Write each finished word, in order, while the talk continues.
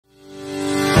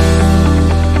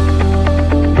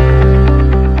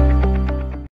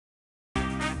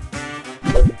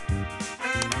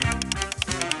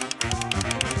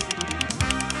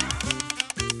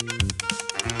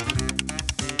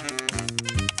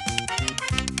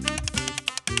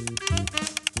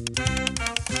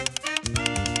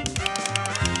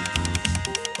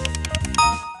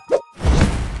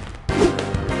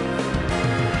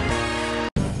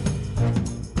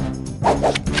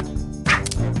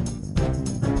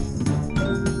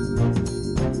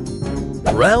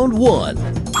Round 1.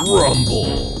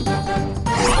 Rumble.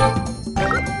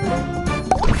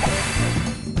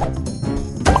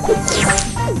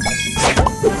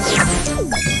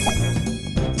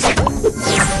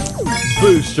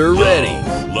 Booster ready.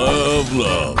 Love,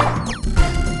 love.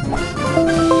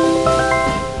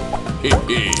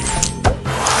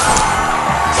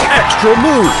 Extra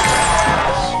move.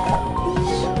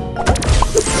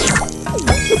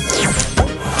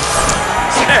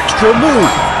 Extra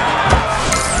move.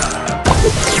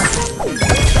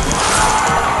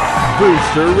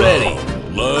 Booster ready.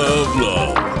 Love,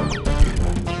 love.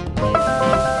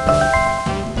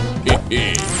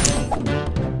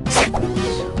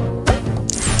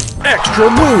 Extra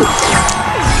move.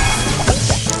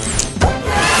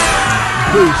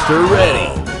 Booster ready.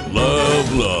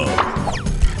 Love, love.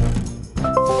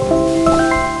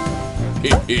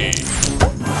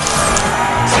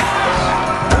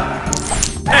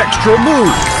 Extra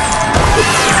move.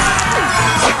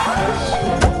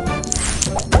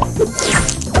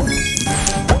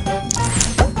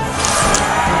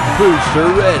 Booster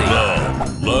ready.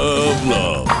 Love, love,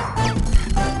 love.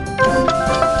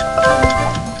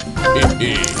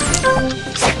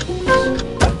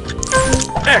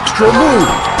 Extra move.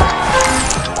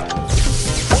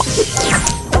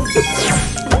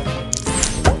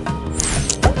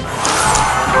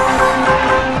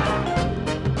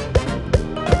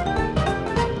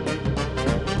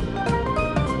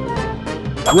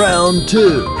 Round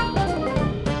 2.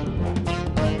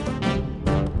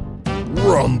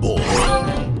 Rumble.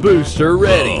 Booster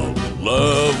ready.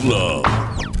 Love, love.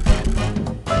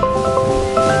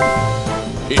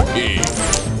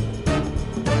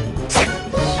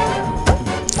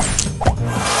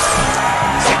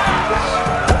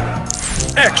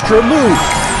 Extra move.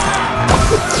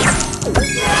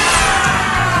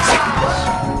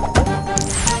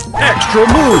 Extra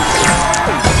move.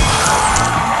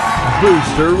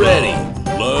 Booster ready.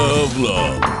 Love,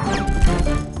 love.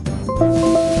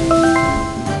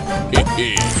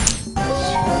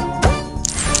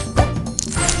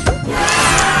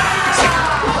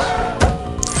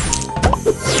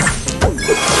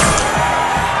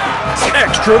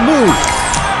 Extra move.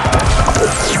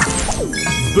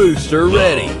 Booster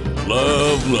ready.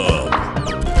 Love, love.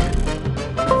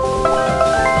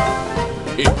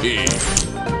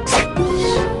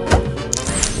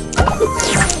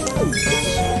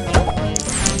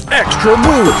 Extra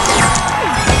move.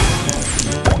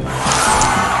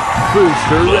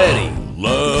 Booster ready.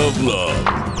 Love, love.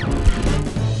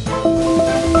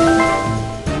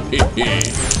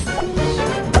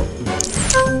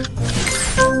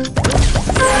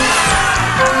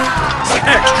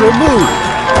 Extra move.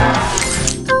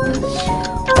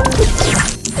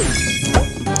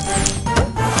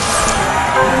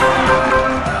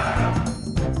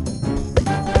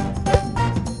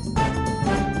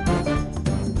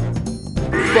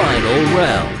 Final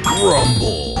round.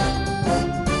 Rumble.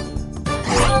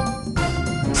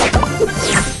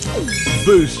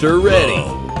 Booster ready.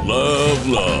 Love,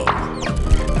 love.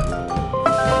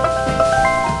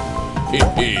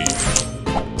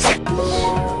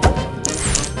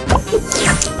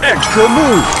 Extra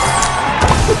move.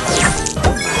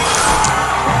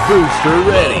 Booster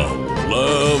ready.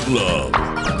 Love, love.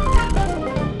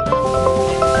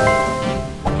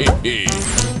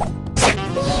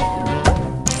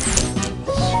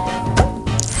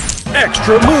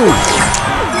 Extra move.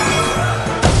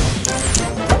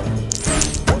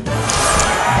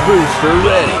 Booster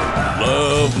ready.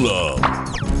 Love, love.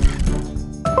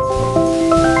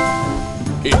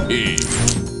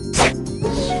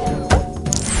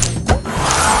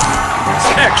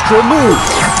 Extra move.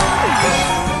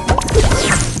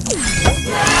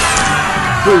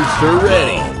 Booster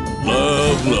ready.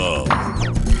 Love, love.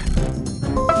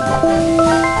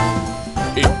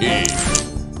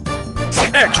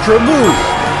 Extra move.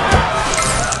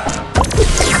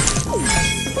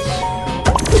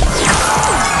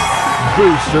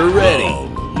 Booster ready.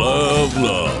 Love,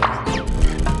 love.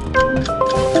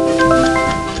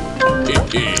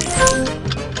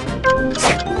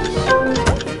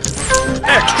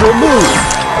 Extra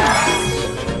move.